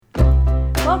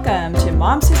Welcome to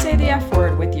Moms Who Say the F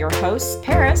Word with your hosts,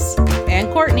 Paris and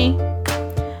Courtney,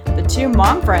 the two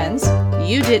mom friends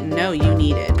you didn't know you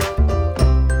needed.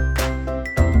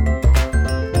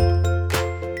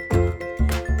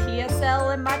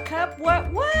 PSL in my cup.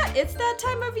 What? It's that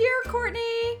time of year,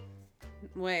 Courtney.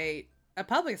 Wait, a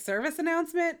public service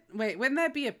announcement? Wait, wouldn't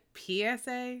that be a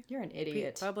PSA? You're an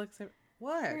idiot. Public service?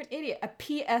 What? You're an idiot. A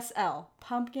PSL,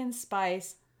 pumpkin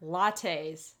spice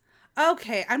lattes.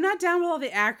 Okay, I'm not down with all the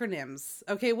acronyms.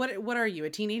 Okay, what are you, a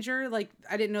teenager? Like,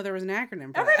 I didn't know there was an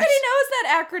acronym for Everybody knows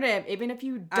that acronym. Even if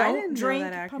you don't didn't know drink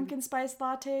that acronym. pumpkin spice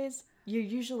lattes, you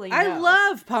usually know. I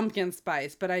love pumpkin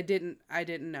spice, but I didn't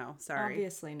know. Sorry.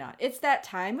 Obviously not. It's that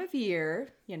time of year,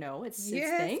 you know, it's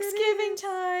Yes, Thanksgiving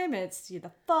time. It's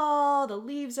the fall, the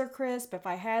leaves are crisp. If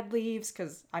I had leaves,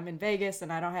 because I'm in Vegas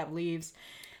and I don't have leaves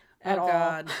at all.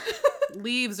 God.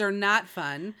 Leaves are not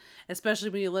fun, especially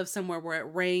when you live somewhere where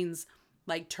it rains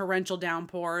like torrential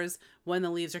downpours. When the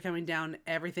leaves are coming down,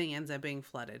 everything ends up being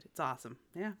flooded. It's awesome.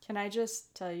 Yeah. Can I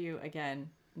just tell you again,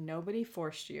 nobody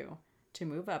forced you to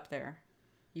move up there.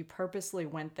 You purposely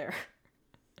went there.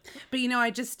 But you know, I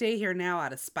just stay here now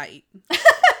out of spite.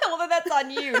 Well, then that's on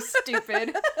you,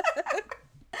 stupid.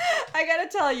 I gotta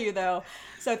tell you though,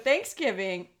 so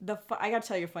Thanksgiving, I gotta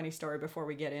tell you a funny story before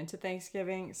we get into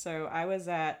Thanksgiving. So I was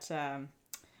at, I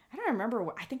don't remember,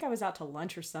 I think I was out to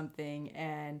lunch or something,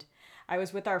 and I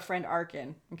was with our friend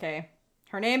Arkin, okay?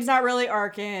 Her name's not really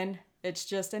Arkin, it's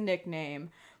just a nickname,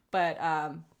 but,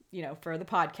 you know, for the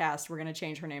podcast, we're gonna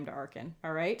change her name to Arkin,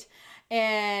 all right?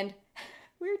 And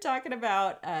we were talking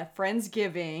about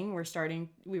Friendsgiving.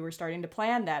 We were starting to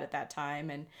plan that at that time,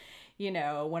 and you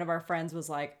know, one of our friends was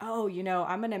like, oh, you know,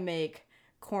 I'm going to make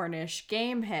Cornish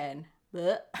game hen.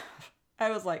 Blech.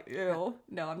 I was like, ew,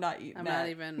 no, I'm not eating that. I'm not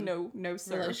even no,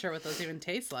 sir. really sure what those even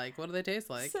taste like. What do they taste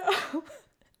like?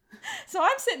 So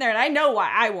I'm sitting there and I know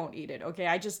why I won't eat it. Okay.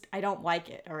 I don't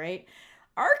like it. All right.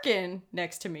 Arkin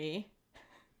next to me,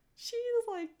 she's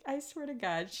like, I swear to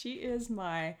God, she is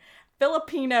my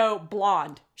Filipino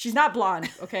blonde. She's not blonde,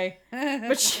 okay?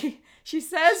 But she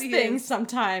says things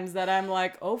sometimes that I'm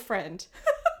like, oh, friend,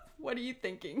 what are you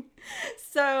thinking?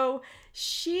 So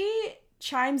she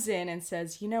chimes in and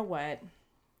says, you know what?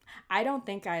 I don't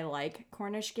think I like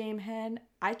Cornish game hen.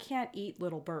 I can't eat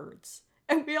little birds.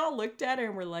 And we all looked at her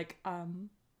and we're like,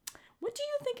 what do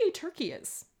you think a turkey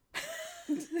is?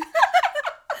 And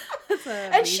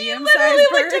she literally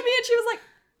looked at me and she was like,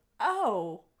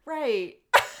 oh, right.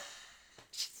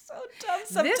 So dumb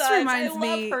sometimes. I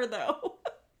love her though.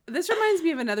 This reminds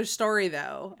me of another story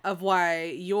though, of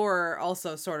why you're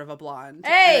also sort of a blonde.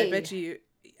 Hey! And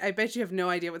I bet you have no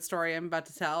idea what story I'm about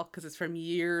to tell because it's from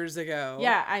years ago.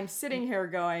 Yeah, I'm sitting here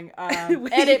going,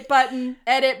 edit button,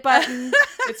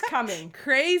 it's coming.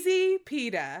 Crazy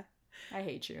PETA. I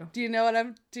hate you. Do you know what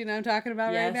I'm talking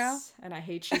about right now? Yes, and I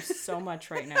hate you so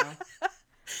much right now.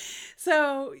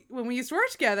 So when we used to work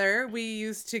together, we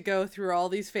used to go through all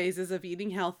these phases of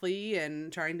eating healthy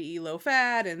and trying to eat low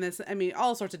fat and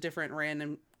all sorts of different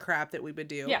random crap that we would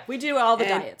do. Yeah, we do all the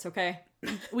diets, okay?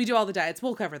 We do all the diets.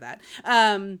 We'll cover that.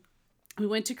 We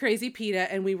went to Crazy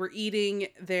PETA and we were eating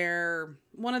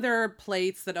one of their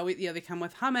plates that always, they come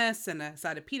with hummus and a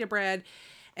side of pita bread.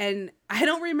 And I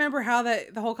don't remember how the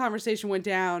whole conversation went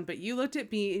down, but you looked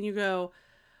at me and you go,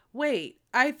 wait,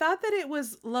 I thought that it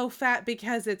was low fat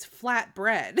because it's flat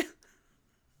bread.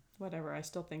 Whatever, I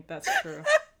still think that's true.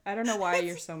 I don't know why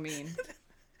you're so mean.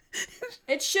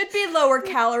 It should be lower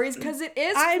calories because it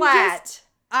is flat.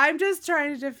 I'm just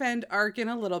trying to defend Arkin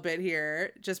a little bit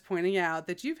here, just pointing out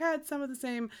that you've had some of the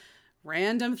same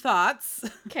random thoughts.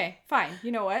 Okay, fine.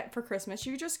 You know what? For Christmas,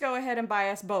 you just go ahead and buy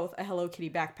us both a Hello Kitty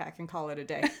backpack and call it a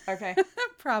day. Okay?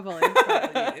 Probably.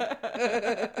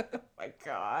 Oh my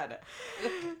God.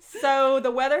 So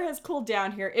the weather has cooled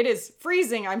down here. It is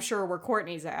freezing, I'm sure, where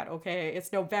Courtney's at. Okay?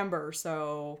 It's November,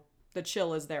 so the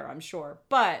chill is there, I'm sure.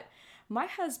 But my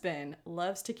husband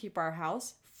loves to keep our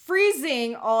house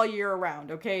freezing all year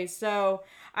round, okay? So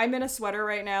I'm in a sweater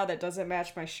right now that doesn't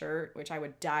match my shirt, which I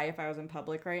would die if I was in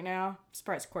public right now. I'm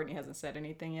surprised Courtney hasn't said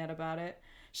anything yet about it.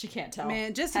 She can't tell.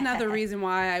 Man, just another reason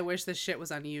why I wish this shit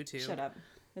was on YouTube. Shut up.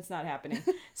 It's not happening.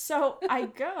 So I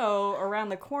go around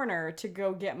the corner to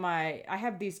go get I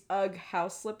have these UGG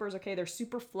house slippers, okay? They're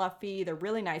super fluffy. They're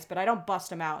really nice, but I don't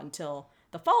bust them out until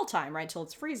the fall time, right? Till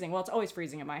it's freezing. Well, it's always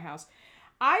freezing at my house.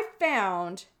 I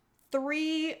found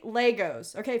 3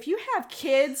 Legos. Okay, if you have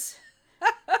kids,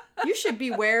 you should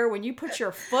beware when you put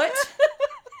your foot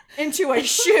into a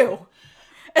shoe.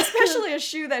 Especially a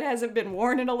shoe that hasn't been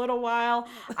worn in a little while.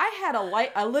 I had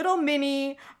a little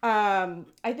mini, I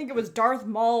think it was Darth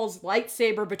Maul's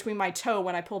lightsaber between my toe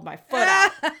when I pulled my foot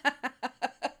out.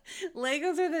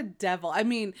 Legos are the devil. I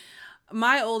mean,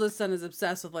 my oldest son is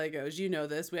obsessed with Legos. You know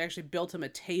this. We actually built him a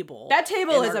table. That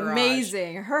table in is our garage.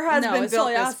 amazing. Her husband it's built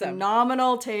really this awesome.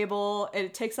 phenomenal table.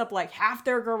 It takes up like half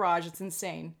their garage. It's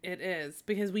insane. It is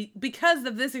because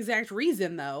of this exact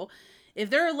reason though. If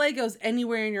there are Legos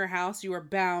anywhere in your house, you are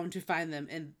bound to find them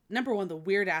in number one, the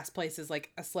weird ass places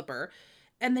like a slipper,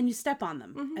 and then you step on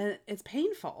them, and it's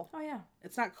painful. Oh yeah,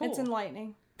 It's not cool. it's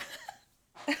enlightening.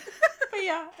 But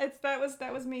yeah,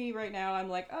 that was me right now. I'm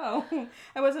like, oh,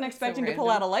 I wasn't expecting to pull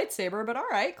out a lightsaber, but all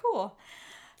right, cool.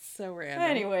 So random.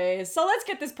 Anyways, so let's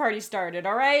get this party started,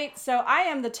 all right? So I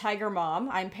am the tiger mom.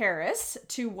 I'm Paris.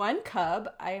 To one cub,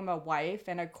 I am a wife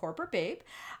and a corporate babe.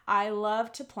 I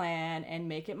love to plan and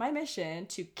make it my mission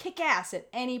to kick ass at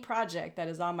any project that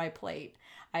is on my plate.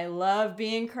 I love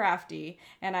being crafty,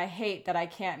 and I hate that I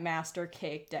can't master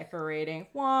cake decorating.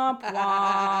 Womp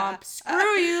womp.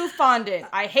 Screw you, fondant.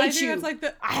 I hate you. That's like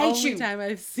the I hate only you. time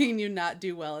I've seen you not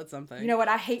do well at something. You know what?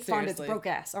 I hate fondant's Seriously. broke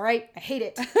ass, all right? I hate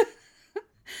it.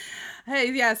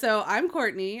 Hey, yeah, so I'm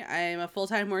Courtney. I'm a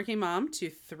full-time working mom to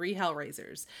 3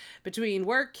 Hellraisers. Between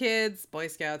work, kids, Boy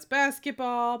Scouts,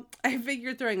 basketball, I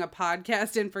figured throwing a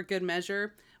podcast in for good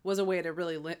measure was a way to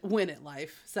really win at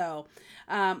life. So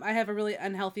I have a really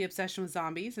unhealthy obsession with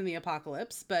zombies and the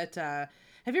apocalypse. But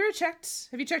have you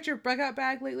checked your bug out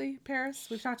bag lately, Paris?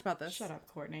 We've talked about this. Shut up,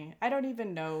 Courtney. I don't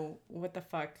even know what the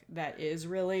fuck that is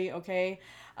really, okay?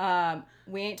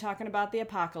 We ain't talking about the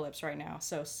apocalypse right now,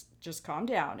 so just calm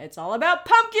down. It's all about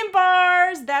pumpkin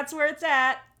bars. That's where it's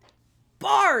at.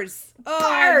 Bars! Oh,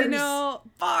 Bars! you know,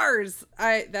 bars!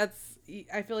 I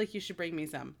feel like you should bring me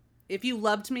some. If you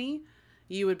loved me,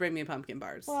 you would bring me pumpkin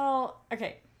bars. Well,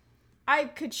 okay. I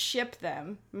could ship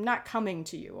them. I'm not coming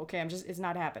to you, okay? It's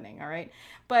not happening, all right?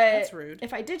 But That's rude.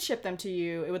 if I did ship them to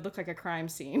you, it would look like a crime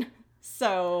scene.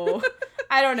 So,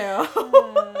 I don't know.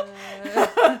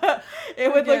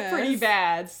 It would look pretty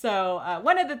bad. So,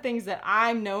 one of the things that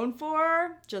I'm known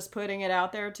for, just putting it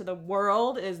out there to the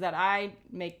world, is that I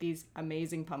make these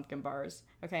amazing pumpkin bars.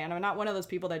 Okay, and I'm not one of those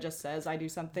people that just says I do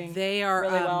something They are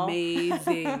really well.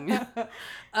 amazing.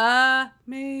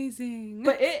 Amazing.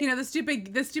 But you know the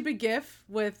stupid gif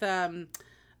with SpongeBob.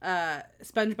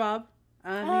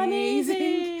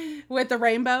 Amazing. With the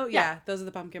rainbow. Yeah, those are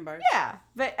the pumpkin bars. Yeah,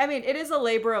 but I mean, it is a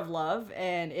labor of love,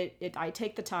 and I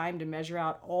take the time to measure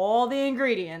out all the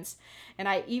ingredients, and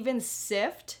I even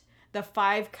sift the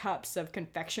 5 cups of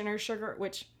confectioner sugar,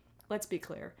 which, let's be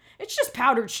clear, it's just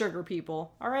powdered sugar,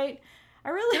 people. All right,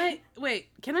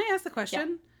 Can I ask the question?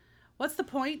 Yeah. What's the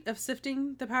point of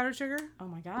sifting the powdered sugar? Oh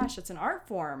my gosh, it's an art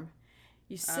form.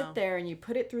 You sit there and you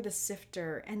put it through the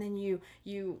sifter, and then you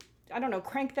I don't know,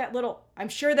 crank that little, I'm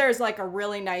sure there's like a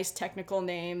really nice technical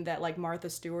name that like Martha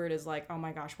Stewart is like, oh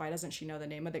my gosh, why doesn't she know the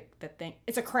name of the thing?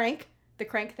 It's a crank. The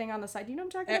crank thing on the side. Do you know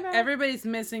what I'm talking about? Everybody's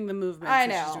missing the movement. I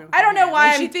know. I don't know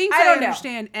why she thinks I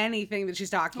understand anything that she's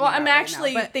talking about. Well, I'm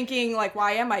actually right now, thinking like,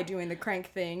 why am I doing the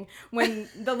crank thing when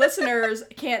the listeners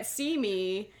can't see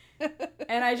me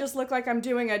and I just look like I'm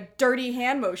doing a dirty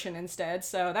hand motion instead.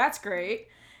 So that's great.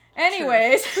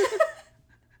 Anyways.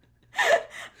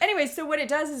 Anyways, so what it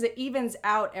does is it evens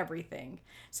out everything.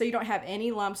 So you don't have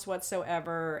any lumps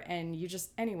whatsoever, and you just,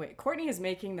 anyway, Courtney is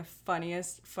making the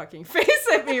funniest fucking face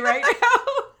at me right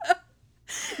now.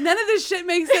 None of this shit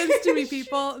makes sense to me,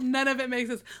 people. None of it makes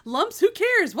sense. Lumps, who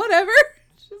cares? Whatever.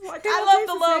 She's like, I love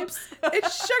the lumps.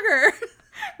 It's sugar.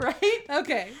 Right?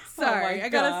 Okay. Sorry. I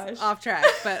got us off track,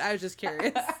 but I was just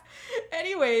curious.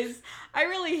 Anyways, I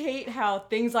really hate how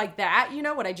things like that, you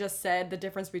know what I just said, the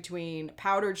difference between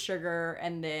powdered sugar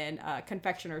and then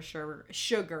confectioner sugar,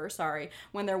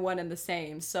 when they're one and the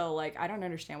same. So, like, I don't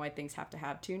understand why things have to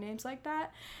have 2 names like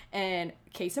that. And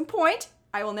case in point,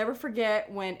 I will never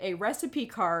forget when a recipe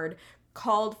card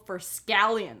called for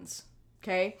scallions,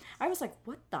 okay? I was like,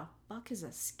 what the fuck is a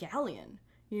scallion?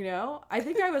 You know, I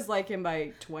think I was like in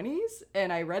my 20s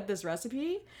and I read this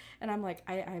recipe and I'm like,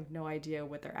 I have no idea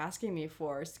what they're asking me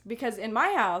for. Because in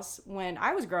my house, when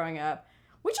I was growing up,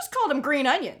 we just called them green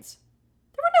onions.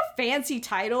 There were no fancy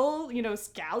title, you know,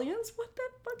 scallions. What the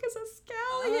fuck is a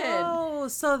scallion? Oh,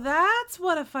 so that's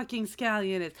what a fucking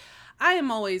scallion is. I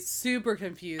am always super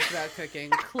confused about cooking,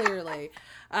 clearly.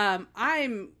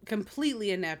 I'm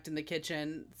completely inept in the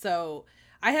kitchen, so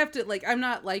I have to, like, I'm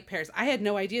not like Paris. I had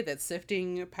no idea that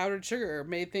sifting powdered sugar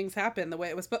made things happen the way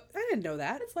it was. But I didn't know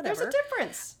that. It's whatever. There's a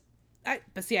difference.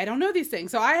 But see, I don't know these things.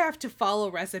 So I have to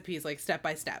follow recipes, like, step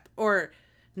by step. Or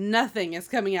nothing is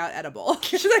coming out edible.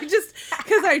 Because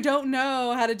I don't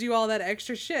know how to do all that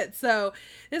extra shit. So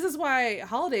this is why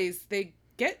holidays, they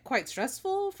get quite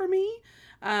stressful for me.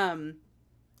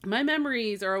 my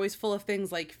memories are always full of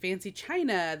things like fancy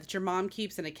china that your mom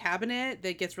keeps in a cabinet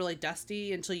that gets really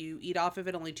dusty until you eat off of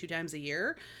it only 2 times a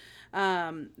year.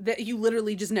 That you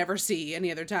literally just never see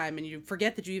any other time, and you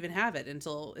forget that you even have it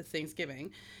until it's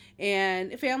Thanksgiving.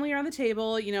 And family around the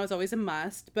table, is always a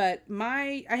must. But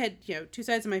I had, two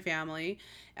sides of my family.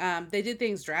 They did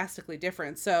things drastically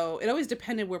different. So it always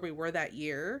depended where we were that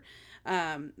year.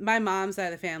 My mom's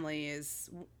side of the family is,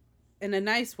 in a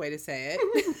nice way to say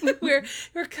it,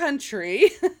 we're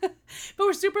country, but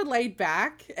we're super laid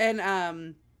back.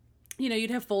 And,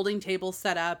 you'd have folding tables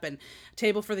set up and a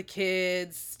table for the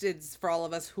kids. It's for all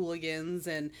of us hooligans,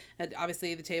 and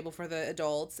obviously the table for the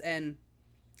adults. And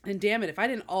damn it, if I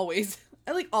didn't always,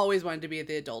 I always wanted to be at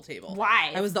the adult table.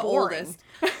 Why? I was the oldest.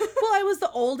 Well, I was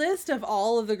the oldest of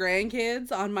all of the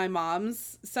grandkids on my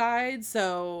mom's side.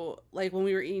 So when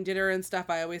we were eating dinner and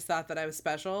stuff, I always thought that I was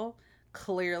special.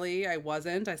 Clearly, I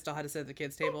wasn't. I still had to sit at the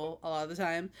kids' table a lot of the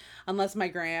time, unless my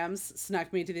Grams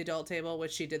snuck me to the adult table,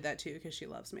 which she did that too because she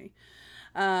loves me.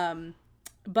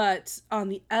 But on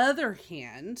the other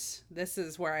hand, this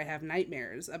is where I have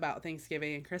nightmares about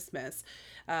Thanksgiving and Christmas.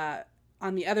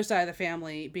 On the other side of the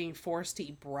family, being forced to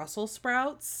eat Brussels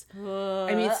sprouts.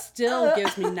 It still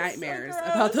gives me nightmares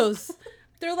about those.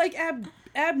 They're like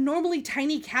abnormally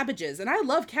tiny cabbages, and I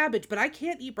love cabbage, but I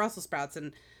can't eat Brussels sprouts,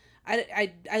 and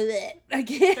I can't. They're I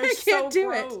can't do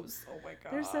gross. it. Oh my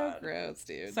god, they're so gross,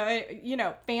 dude.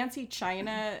 So fancy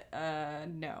china,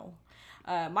 no.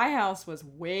 My house was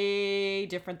way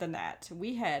different than that.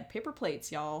 We had paper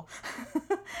plates, y'all.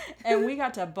 And we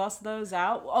got to bust those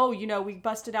out. Oh, we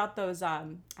busted out those, I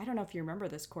don't know if you remember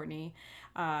this, Courtney,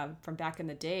 from back in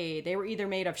the day. They were either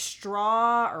made of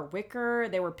straw or wicker.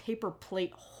 They were paper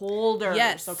plate holders,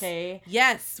 yes. Okay?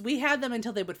 Yes, we had them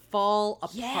until they would fall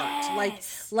apart.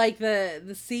 Yes. Like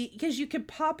the seat, because you could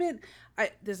pop it.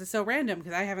 This is so random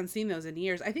because I haven't seen those in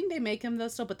years. I think they make them though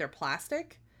still, but they're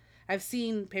plastic. I've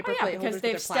seen paper plate holders because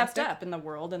they've stepped plastic. up in the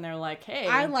world and they're like, hey.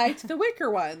 I liked the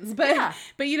wicker ones, but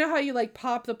but you know how you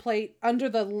pop the plate under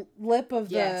the lip of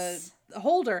the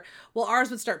holder? Well,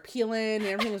 ours would start peeling and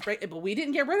everything was breaking, but we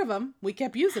didn't get rid of them. We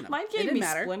kept using them. Mine gave didn't me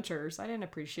matter. Splinters. I didn't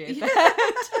appreciate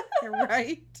that.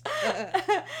 Right.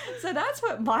 So that's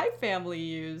what my family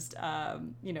used,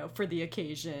 for the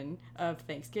occasion of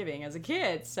Thanksgiving as a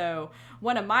kid. So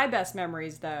one of my best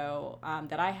memories, though,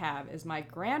 that I have is my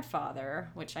grandfather,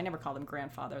 which I never called him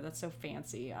grandfather. That's so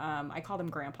fancy. I called him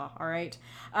grandpa, all right?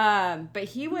 But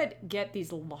he would get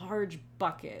these large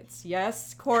buckets.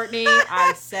 Yes, Courtney,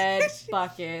 I said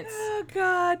buckets. Oh,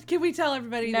 God. Can we tell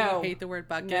everybody that you hate the word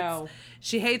buckets? No.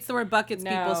 She hates the word buckets,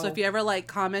 people. So if you ever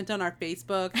comment on our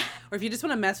Facebook or if you just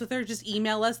want to mess with her, just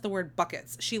email us the word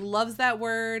buckets. She loves that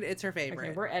word. It's her favorite.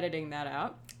 Okay, we're editing that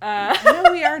out.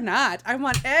 No, we are not. I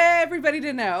want everybody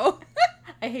to know.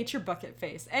 I hate your bucket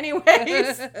face.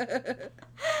 Anyways,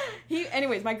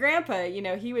 my grandpa,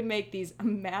 he would make these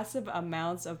massive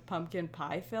amounts of pumpkin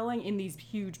pie filling in these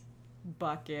huge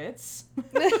buckets.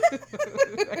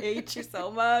 I hate you so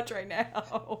much right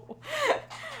now.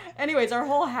 Anyways, our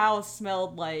whole house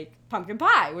smelled like pumpkin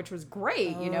pie, which was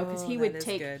great, because he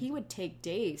would take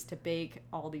days to bake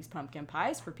all these pumpkin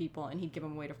pies for people, and he'd give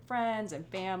them away to friends and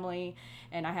family.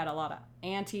 And I had a lot of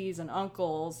aunties and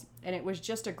uncles, and it was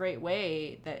just a great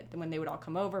way that when they would all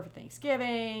come over for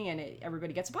Thanksgiving, and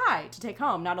everybody gets a pie to take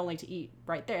home, not only to eat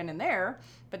right then and there,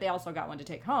 but they also got one to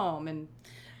take home, and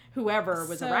whoever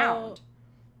was around.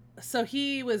 So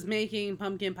he was making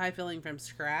pumpkin pie filling from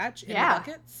scratch in the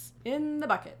buckets? In the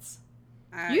buckets.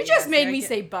 You just made me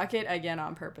say bucket again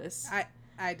on purpose.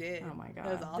 I did. Oh my God.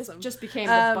 That was awesome. This just became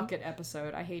the bucket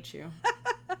episode. I hate you.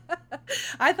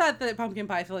 I thought that pumpkin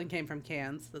pie filling came from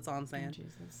cans. That's all I'm saying. Oh,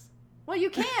 Jesus. Well, you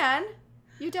can.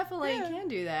 You definitely can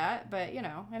do that. But,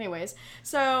 anyways.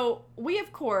 So we,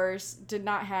 of course, did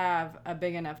not have a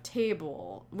big enough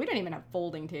table. We didn't even have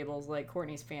folding tables like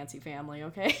Courtney's fancy family,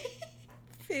 okay?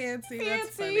 Fancy. That's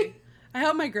funny. I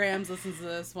hope my Grams listens to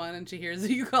this one and she hears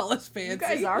that you call us fancy. You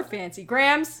guys are fancy.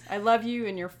 Grams, I love you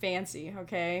and you're fancy,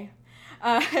 okay?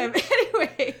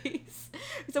 Anyways,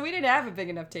 so we didn't have a big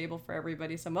enough table for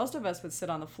everybody, so most of us would sit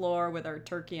on the floor with our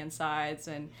turkey and sides,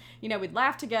 and we'd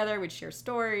laugh together, we'd share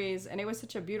stories, and it was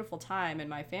such a beautiful time in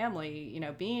my family,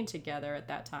 being together at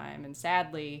that time. And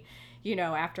sadly,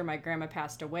 after my grandma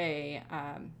passed away,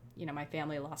 my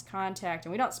family lost contact,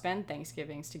 and we don't spend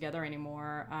Thanksgivings together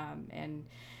anymore.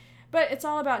 But it's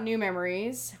all about new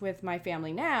memories with my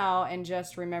family now, and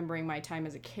just remembering my time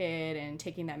as a kid and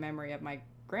taking that memory of my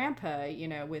grandpa,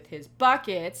 with his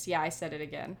buckets. Yeah, I said it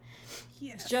again.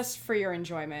 Yes. Just for your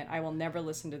enjoyment. I will never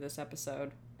listen to this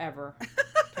episode, ever.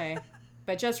 Okay?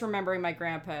 But just remembering my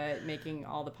grandpa making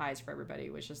all the pies for everybody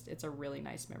was just, it's a really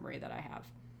nice memory that I have.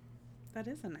 That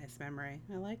is a nice memory.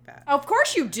 I like that. Of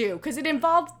course you do, because it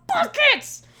involved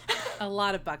buckets! A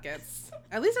lot of buckets.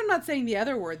 At least I'm not saying the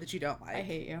other word that you don't like. I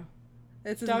hate you.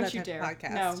 Don't you dare.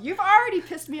 Podcast. No, you've already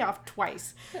pissed me off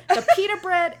twice. The pita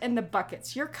bread and the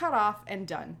buckets. You're cut off and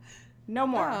done. No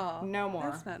more. Oh, no more.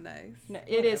 That's not nice. No,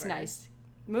 it is nice.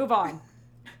 Move on.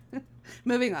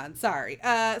 Moving on. Sorry.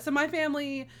 So my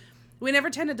family, we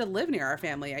never tended to live near our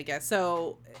family, I guess.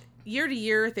 So year to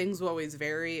year, things will always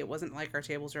vary. It wasn't like our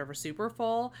tables were ever super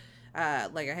full.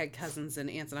 Like I had cousins and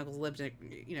aunts and uncles lived,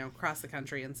 across the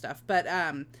country and stuff. But,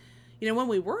 when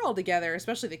we were all together,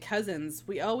 especially the cousins,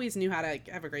 we always knew how to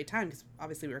have a great time because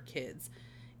obviously we were kids.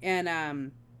 And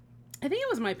I think it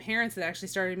was my parents that actually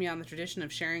started me on the tradition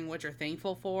of sharing what you're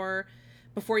thankful for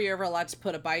before you're ever allowed to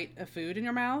put a bite of food in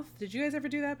your mouth. Did you guys ever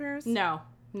do that, Paris? No,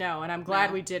 and I'm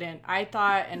glad we didn't. I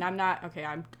thought, and I'm not, okay,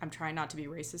 I'm trying not to be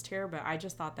racist here, but I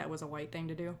just thought that was a white thing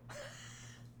to do.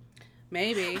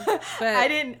 Maybe,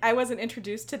 but I wasn't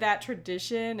introduced to that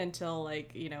tradition until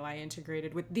I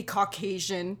integrated with the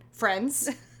Caucasian friends.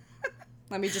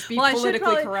 Let me just be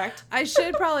politically correct. I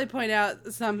should probably point out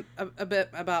a bit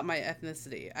about my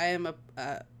ethnicity.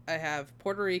 I have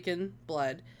Puerto Rican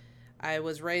blood. I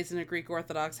was raised in a Greek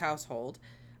Orthodox household.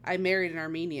 I married an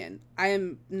Armenian. I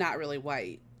am not really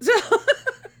white. So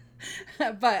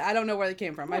but I don't know where they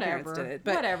came from. My parents did it.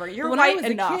 But whatever. You're when white I was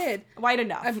enough. A kid, white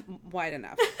enough. I'm white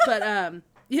enough. But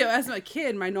as a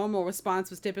kid, my normal response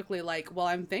was typically like, "Well,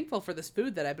 I'm thankful for this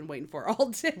food that I've been waiting for all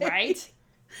day." Right.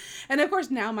 And of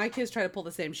course, now my kids try to pull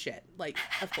the same shit. Like,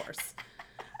 of course.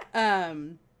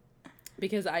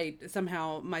 Because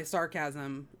my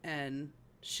sarcasm and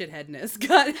shitheadness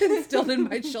got instilled in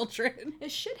my children.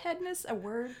 Is shitheadness a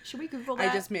word? Should we Google that?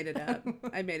 I just made it up.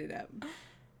 I made it up.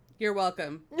 You're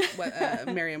welcome,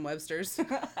 Merriam-Webster's.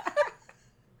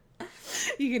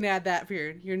 You can add that for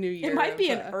your new year. It might be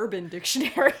an urban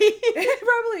dictionary. It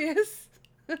probably is.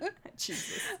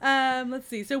 Jesus. Let's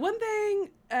see. So one thing,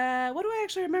 what do I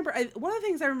actually remember? One of the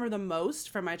things I remember the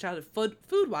most from my childhood,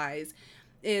 food-wise,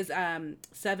 is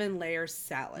 7-layer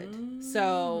salad.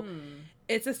 So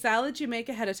it's a salad you make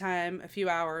ahead of time, a few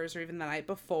hours or even the night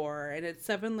before, and it's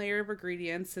 7-layer of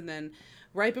ingredients, and then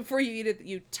right before you eat it,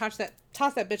 you toss that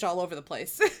bitch all over the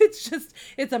place.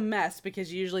 It's a mess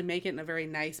because you usually make it in a very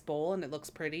nice bowl and it looks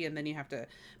pretty, and then you have to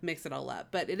mix it all up.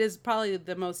 But it is probably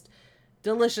the most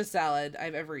delicious salad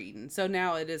I've ever eaten. So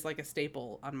now it is like a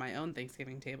staple on my own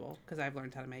Thanksgiving table because I've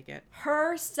learned how to make it.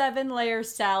 Her 7-layer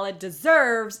salad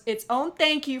deserves its own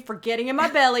thank you for getting in my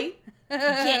belly.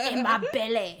 Get in my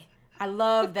belly. I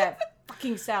love that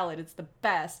fucking salad. It's the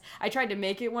best. I tried to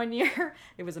make it one year.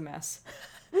 It was a mess.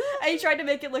 I tried to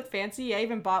make it look fancy. I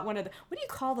even bought one of what do you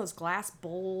call those glass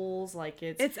bowls?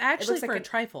 It's actually it for like a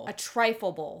trifle. A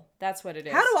trifle bowl. That's what it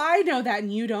is. How do I know that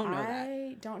and you don't know that?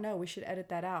 I don't know. We should edit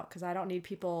that out because I don't need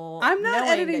people. I'm not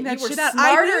editing that you were shit out.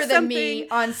 smarter than me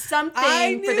on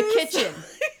something for the kitchen.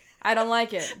 I don't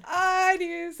like it. I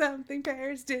knew something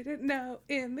Paris didn't know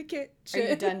in the kitchen. Are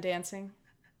you done dancing?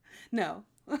 No.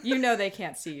 You know they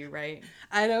can't see you, right?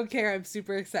 I don't care. I'm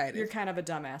super excited. You're kind of a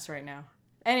dumbass right now.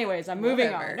 Anyways, I'm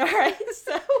moving on. All right.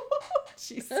 So,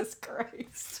 Jesus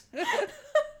Christ.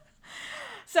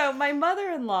 So my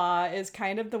mother-in-law is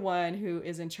kind of the one who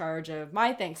is in charge of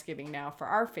my Thanksgiving now for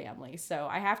our family. So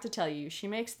I have to tell you, she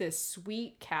makes this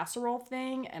sweet casserole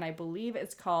thing, and I believe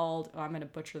it's called, I'm going to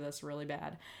butcher this really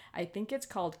bad. I think it's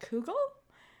called kugel.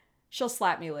 She'll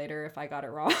slap me later if I got it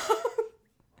wrong.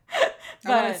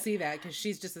 But, I want to see that because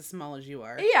she's just as small as you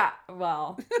are. Yeah,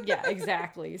 well, yeah,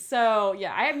 exactly. So,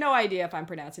 yeah, I have no idea if I'm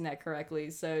pronouncing that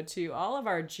correctly. So, to all of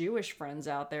our Jewish friends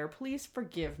out there, please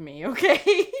forgive me,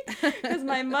 okay? Because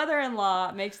my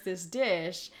mother-in-law makes this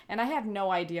dish, and I have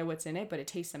no idea what's in it, but it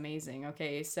tastes amazing,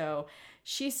 okay? So,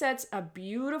 she sets a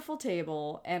beautiful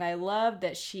table, and I love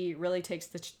that she really takes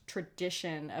the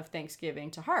tradition of Thanksgiving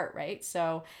to heart, right?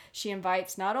 So, she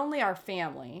invites not only our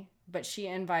family, but she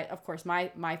of course,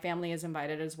 my family is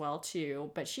invited as well too,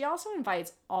 but she also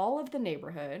invites all of the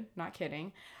neighborhood, not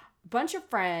kidding, a bunch of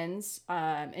friends,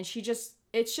 and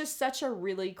it's just such a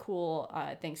really cool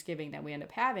Thanksgiving that we end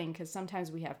up having, because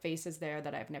sometimes we have faces there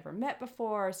that I've never met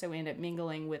before, so we end up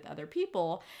mingling with other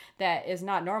people that is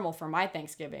not normal for my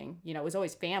Thanksgiving. You know, it was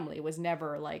always family. It was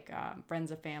never like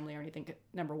friends of family or anything,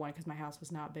 number one, because my house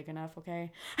was not big enough,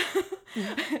 okay?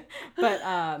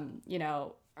 But, you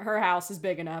know, her house is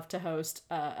big enough to host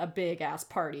a big ass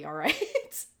party, all right?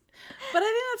 But I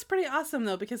think that's pretty awesome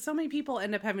though, because so many people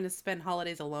end up having to spend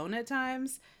holidays alone at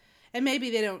times, and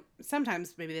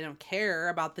sometimes maybe they don't care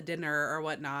about the dinner or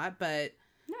whatnot, but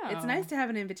it's nice to have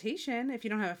an invitation if you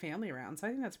don't have a family around. So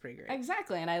I think that's pretty great.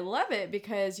 Exactly. And I love it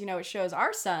because, it shows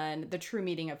our son the true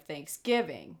meaning of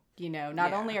Thanksgiving.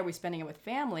 Not only are we spending it with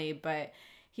family, but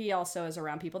he also is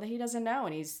around people that he doesn't know.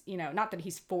 And he's, not that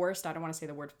he's forced. I don't want to say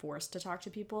the word forced to talk to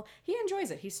people. He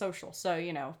enjoys it. He's social. So,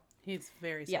 He's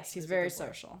very social. Yes, he's very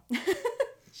social.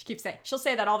 She keeps saying, she'll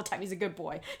say that all the time. He's a good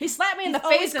boy. He slapped me in the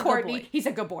always face, a good Courtney. boy. He's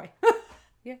a good boy.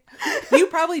 Yeah. You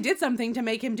probably did something to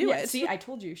make him do it. See, I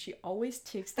told you. She always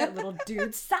takes that little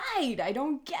dude's side. I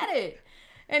don't get it.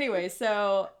 Anyway,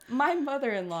 so my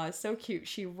mother-in-law is so cute.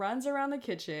 She runs around the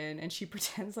kitchen and she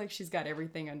pretends like she's got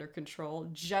everything under control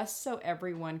just so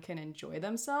everyone can enjoy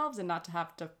themselves and not to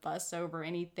have to fuss over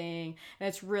anything. And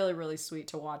it's really, really sweet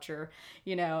to watch her,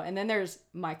 And then there's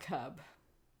my cub.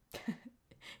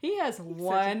 He has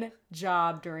one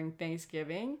job during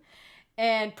Thanksgiving.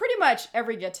 And pretty much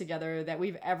every get-together that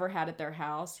we've ever had at their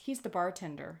house, he's the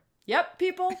bartender. Yep,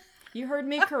 people, you heard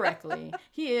me correctly.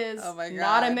 He is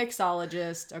not a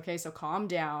mixologist. Okay, so calm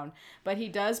down. But he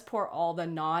does pour all the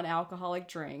non-alcoholic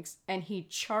drinks, and he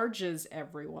charges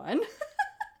everyone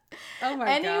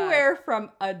anywhere from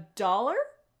 $1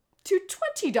 to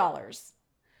 $20.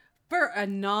 For a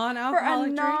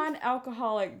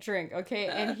non-alcoholic drink, okay?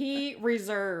 And he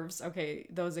reserves,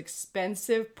 those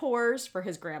expensive pours for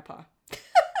his grandpa.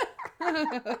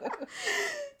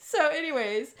 So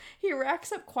anyways, he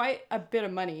racks up quite a bit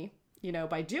of money,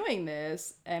 by doing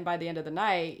this. And by the end of the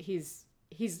night, he's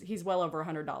well over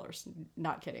 $100.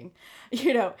 Not kidding.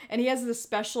 And he has this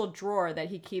special drawer that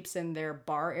he keeps in their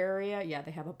bar area. Yeah,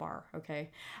 they have a bar,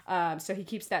 okay? So he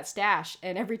keeps that stash.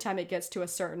 And every time it gets to a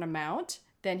certain amount,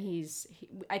 then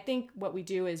I think what we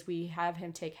do is we have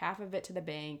him take half of it to the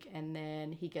bank and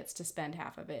then he gets to spend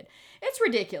half of it. It's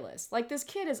ridiculous. Like, this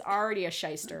kid is already a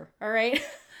shyster, all right?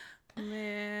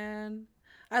 Man,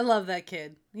 I love that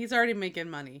kid. He's already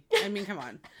making money. I mean, come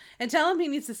on. And tell him he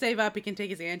needs to save up. He can take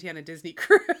his auntie on a Disney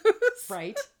cruise.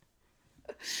 Right?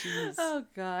 Jeez. Oh,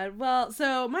 God. Well,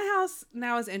 so my house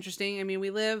now is interesting. I mean,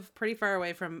 we live pretty far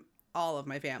away from all of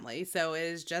my family, so it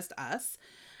is just us.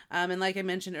 And like I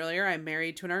mentioned earlier, I'm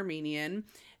married to an Armenian.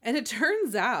 And it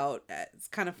turns out, it's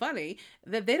kind of funny,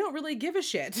 that they don't really give a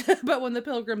shit about when the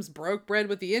Pilgrims broke bread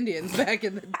with the Indians back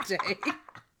in the day.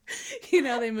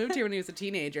 They moved here when he was a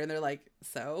teenager, and they're like,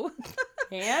 so?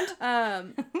 And?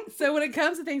 So when it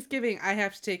comes to Thanksgiving, I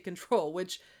have to take control,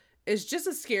 which is just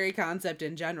a scary concept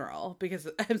in general, because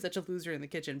I'm such a loser in the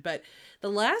kitchen. But the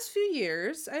last few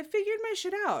years, I figured my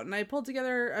shit out, and I pulled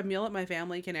together a meal that my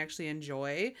family can actually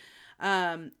enjoy.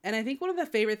 And I think one of the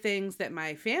favorite things that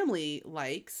my family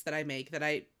likes that I make that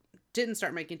I didn't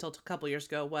start making until a couple years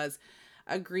ago was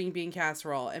a green bean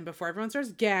casserole. And before everyone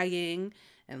starts gagging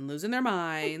and losing their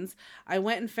minds, I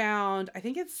went and found, I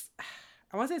want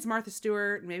to say it's Martha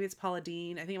Stewart, maybe it's Paula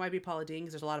Deen. I think it might be Paula Deen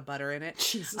because there's a lot of butter in it.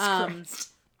 Jesus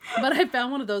Christ. But I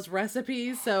found one of those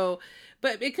recipes.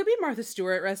 But it could be Martha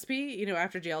Stewart recipe,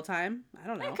 after jail time. I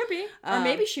don't know. It could be. Or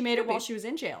maybe she made it while she was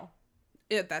in jail.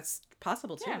 That's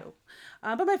possible too.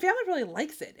 Yeah. But my family really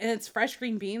likes it, and it's fresh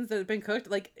green beans that have been cooked.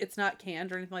 Like, it's not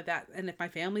canned or anything like that. And if my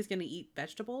family's going to eat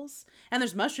vegetables, and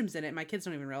there's mushrooms in it, my kids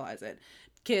don't even realize it.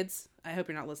 Kids, I hope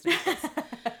you're not listening to this.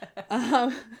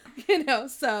 And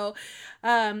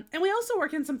we also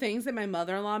work in some things that my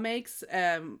mother-in-law makes.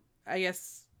 I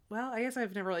guess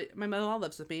I've never really, my mother-in-law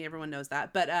lives with me. Everyone knows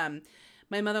that. But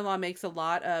my mother-in-law makes a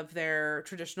lot of their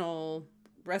traditional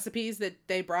recipes that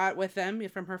they brought with them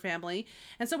from her family.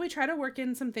 And so we try to work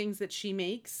in some things that she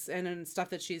makes and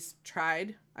stuff that she's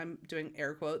tried, I'm doing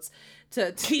air quotes,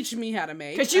 to teach me how to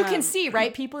make. Because you can see,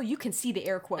 right, people? You can see the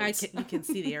air quotes. You can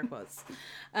see the air quotes.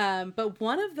 But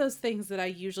one of those things that I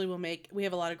usually will make, we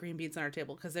have a lot of green beans on our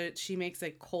table because she makes a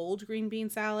cold green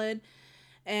bean salad.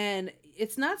 And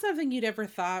it's not something you'd ever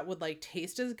thought would like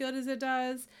taste as good as it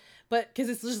does. But because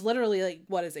it's just literally like,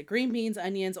 what is it? Green beans,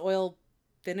 onions, oil,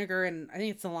 vinegar, and I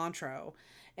think it's cilantro.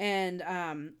 And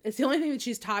it's the only thing that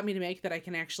she's taught me to make that I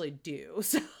can actually do.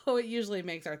 So it usually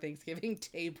makes our Thanksgiving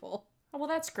table. Oh, well,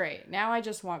 that's great. Now I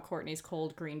just want Courtney's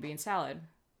cold green bean salad.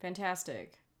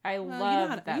 Fantastic. I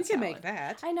love that You can salad. make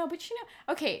that. I know, but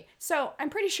okay, so I'm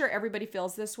pretty sure everybody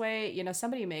feels this way.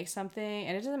 Somebody makes something,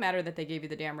 and it doesn't matter that they gave you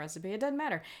the damn recipe. It doesn't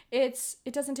matter. It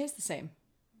doesn't taste the same.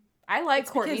 I like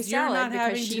Courtney's salad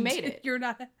because she made it.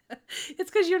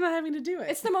 It's because you're not having to do it.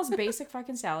 It's the most basic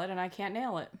fucking salad, and I can't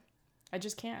nail it. I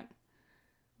just can't.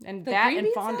 And that and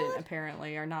fondant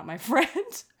apparently are not my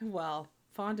friend. Well,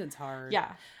 fondant's hard.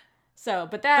 Yeah. So,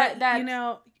 but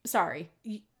sorry.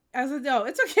 No,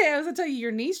 it's okay. I was gonna tell you,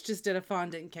 your niece just did a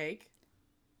fondant cake.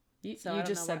 You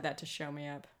just said that to show me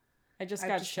up. I just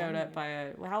got showed up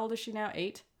by how old is she now?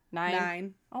 8? 9?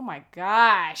 9. Oh my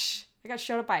gosh. I got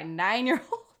showed up by a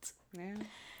 9-year-old. Yeah.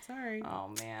 Sorry.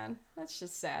 Oh man, that's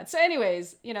just sad. So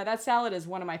anyways, that salad is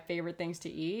one of my favorite things to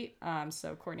eat.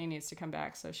 So Courtney needs to come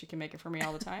back so she can make it for me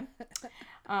all the time.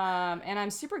 And I'm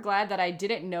super glad that I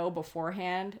didn't know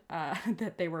beforehand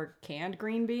that they were canned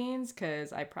green beans,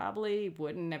 because I probably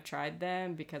wouldn't have tried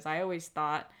them, because I always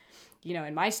thought,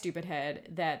 in my stupid head,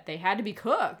 that they had to be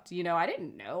cooked. I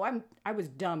didn't know. I was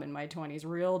dumb in my 20s,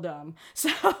 real dumb.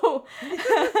 So,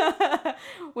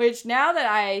 which now that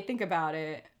I think about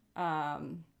it,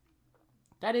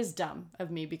 that is dumb of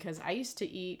me, because I used to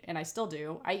eat, and I still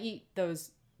do, I eat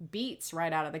those beets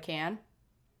right out of the can,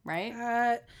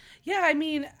 right? Yeah, I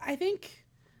mean, I think,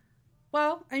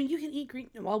 you can eat green,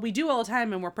 we do all the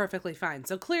time, and we're perfectly fine.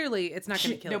 So clearly it's not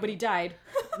going to kill Nobody you. died.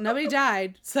 Nobody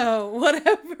died, so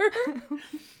whatever.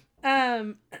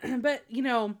 But,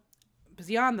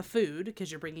 beyond the food,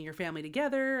 because you're bringing your family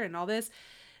together and all this,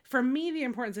 for me, the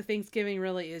importance of Thanksgiving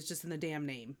really is just in the damn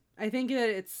name. I think that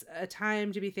it's a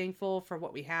time to be thankful for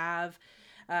what we have.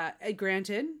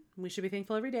 Granted, we should be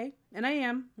thankful every day, and I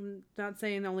am. I'm not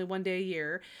saying only one day a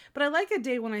year, but I like a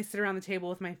day when I sit around the table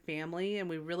with my family and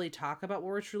we really talk about what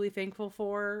we're truly thankful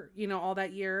for, all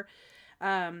that year.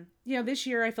 This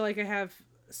year I feel like I have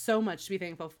so much to be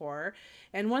thankful for,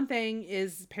 and one thing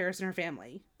is Paris and her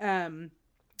family.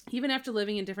 Even after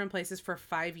living in different places for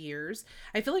 5 years,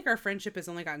 I feel like our friendship has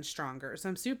only gotten stronger. So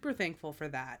I'm super thankful for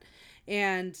that.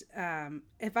 And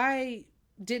if I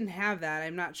didn't have that,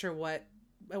 I'm not sure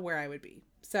where I would be.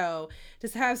 So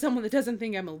just have someone that doesn't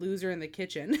think I'm a loser in the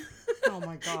kitchen. Oh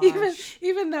my gosh.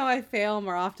 even though I fail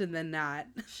more often than not.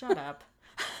 Shut up.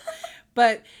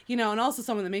 But, and also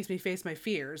someone that makes me face my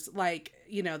fears, like,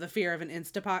 the fear of an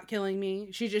Instapot killing me.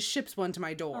 She just ships one to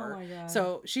my door. Oh my God.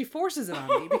 So she forces it on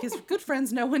me, because good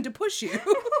friends know when to push you.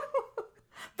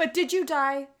 But did you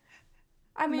die?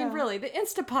 I mean, No. really, the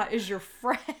Instapot is your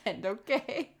friend,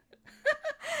 okay?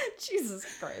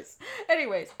 Jesus Christ.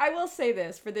 Anyways, I will say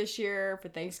this, for this year, for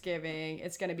Thanksgiving,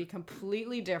 it's going to be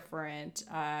completely different.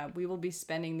 We will be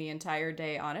spending the entire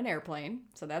day on an airplane,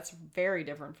 so that's very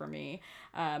different for me.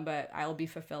 But I will be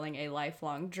fulfilling a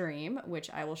lifelong dream, which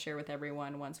I will share with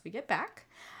everyone once we get back.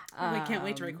 We can't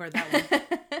wait to record that one.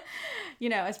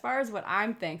 As far as what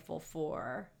I'm thankful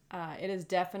for, it is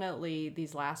definitely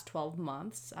these last 12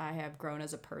 months. I have grown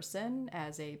as a person,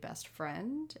 as a best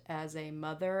friend, as a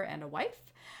mother and a wife.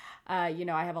 I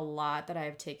have a lot that I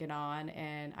have taken on,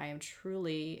 and I am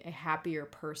truly a happier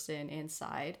person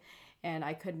inside. And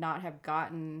I could not have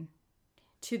gotten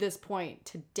to this point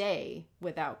today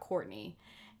without Courtney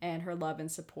and her love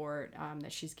and support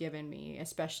that she's given me,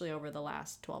 especially over the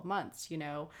last 12 months.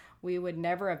 We would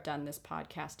never have done this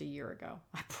podcast a year ago.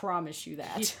 I promise you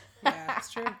that. Yeah,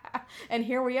 that's true. And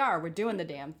here we are. We're doing the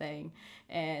damn thing.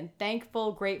 And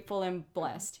thankful, grateful, and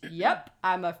blessed. Yep,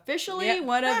 I'm officially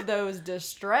one of those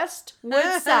distressed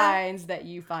wood signs that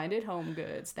you find at Home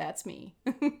Goods. That's me.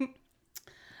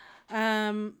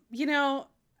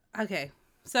 Okay.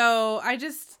 So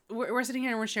we're sitting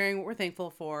here and we're sharing what we're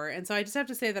thankful for. And so I just have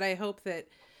to say that I hope that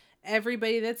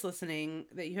everybody that's listening,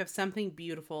 that you have something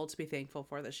beautiful to be thankful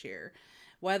for this year.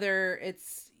 Whether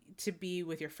it's to be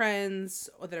with your friends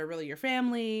or that are really your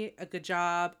family, a good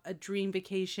job, a dream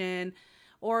vacation,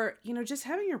 or, just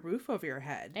having a roof over your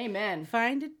head. Amen.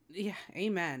 Find it. Yeah.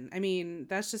 Amen. I mean,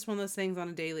 that's just one of those things on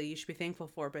a daily you should be thankful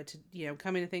for. But to,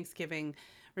 coming to Thanksgiving,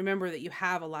 remember that you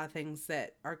have a lot of things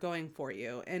that are going for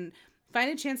you, and find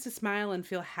a chance to smile and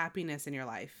feel happiness in your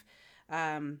life.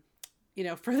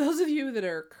 For those of you that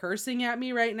are cursing at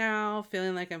me right now,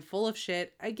 feeling like I'm full of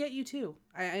shit, I get you too.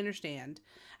 I understand.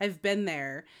 I've been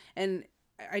there. And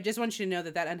I just want you to know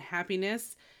that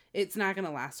unhappiness, it's not going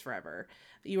to last forever.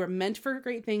 You are meant for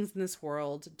great things in this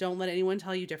world. Don't let anyone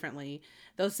tell you differently.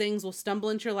 Those things will stumble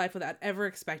into your life without ever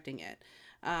expecting it.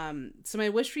 So my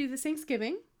wish for you this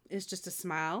Thanksgiving is just to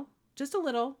smile, just a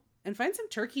little, and find some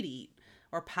turkey to eat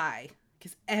or pie,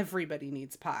 because everybody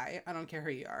needs pie. I don't care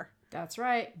who you are. That's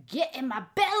right. Get in my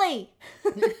belly.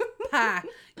 Pie.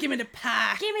 Give me the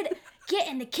pie. Get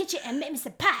in the kitchen and make me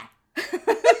some pie.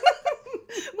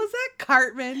 Was that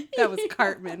Cartman? That was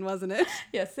Cartman, wasn't it?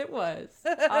 Yes, it was.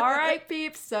 All right,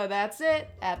 peeps. So that's it.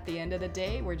 At the end of the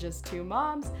day, we're just two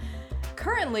moms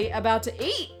currently about to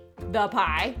eat the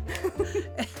pie.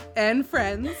 And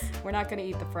friends. We're not going to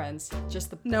eat the friends.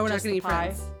 No, we're not going to eat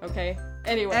pie. friends. Okay.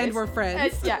 Anyways. And we're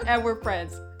friends. And we're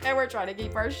friends. And we're trying to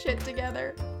keep our shit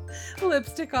together.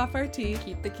 Lipstick off our teeth.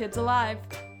 Keep the kids alive.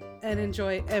 And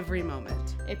enjoy every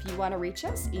moment. If you want to reach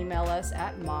us, email us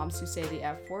at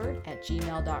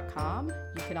momswhosaythefword@gmail.com.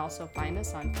 You can also find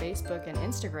us on Facebook and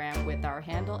Instagram with our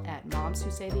handle at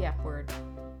momswhosaythefword.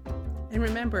 And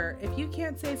remember, if you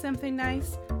can't say something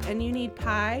nice and you need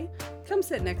pie, come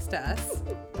sit next to us.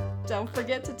 Don't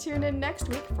forget to tune in next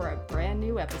week for a brand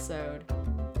new episode.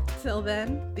 Till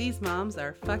then, these moms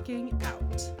are fucking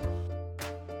out.